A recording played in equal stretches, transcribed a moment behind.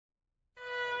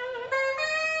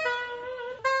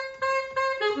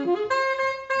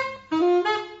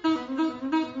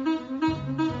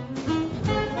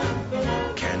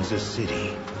Kansas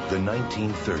City, the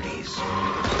 1930s,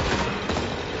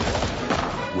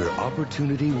 where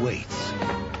opportunity waits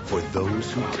for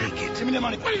those who take it. Give me the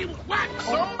money. Wait, what?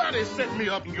 Somebody set me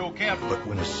up in your camp. But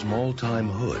when a small-time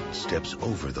hood steps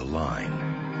over the line,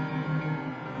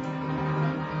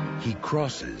 he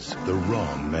crosses the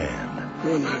wrong man.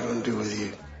 What am I going to do with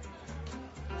you?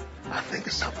 I think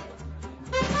of something.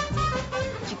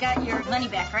 You got your money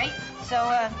back, right? So,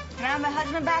 can I have my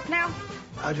husband back now?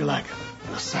 How'd you like it?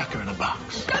 A sucker in a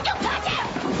box. Don't you touch him!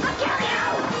 I'll kill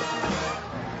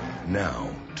you! Now,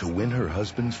 to win her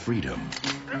husband's freedom,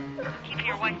 Keep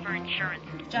your wife for insurance.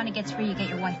 Johnny gets free, you get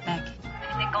your wife back.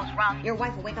 If anything goes wrong, Your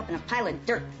wife will wake up in a pile of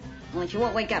dirt. Only she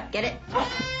won't wake up, get it?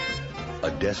 a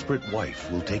desperate wife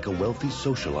will take a wealthy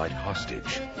socialite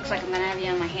hostage. Looks like I'm gonna have you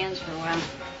on my hands for a while.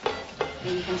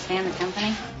 Maybe you can stand the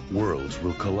company? Worlds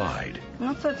will collide.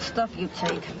 What's that stuff you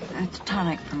take? It's a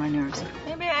tonic for my nerves.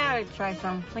 Maybe I ought to try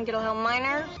some. Think it'll help my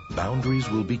nerves? Boundaries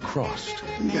will be crossed.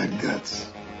 You got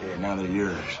guts. Yeah, now they're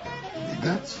yours. Your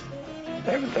guts?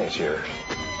 Everything's yours.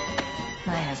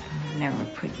 My husband would never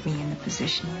put me in the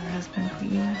position your husband put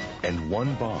you in. And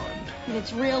one bond If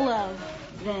it's real love,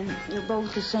 then you're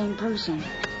both the same person.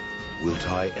 will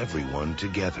tie everyone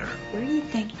together. Where do you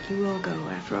think you will go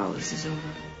after all this is over?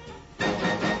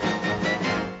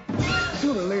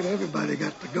 Sooner or later, everybody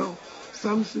got to go.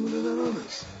 Some sooner than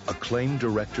others. Acclaimed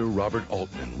director Robert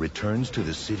Altman returns to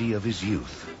the city of his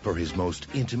youth for his most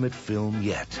intimate film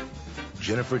yet.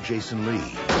 Jennifer Jason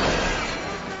Leigh,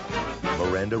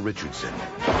 Miranda Richardson,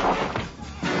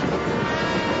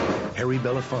 Harry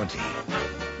Belafonte,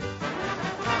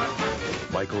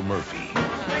 Michael Murphy,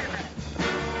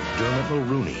 Dermot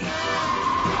Mulrooney,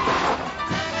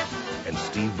 and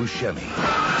Steve Buscemi.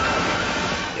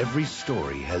 Every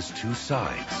story has two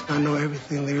sides. I know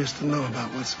everything there is to know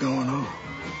about what's going on.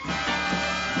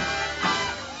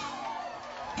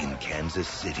 In Kansas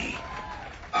City.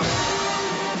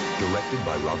 Directed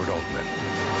by Robert Altman.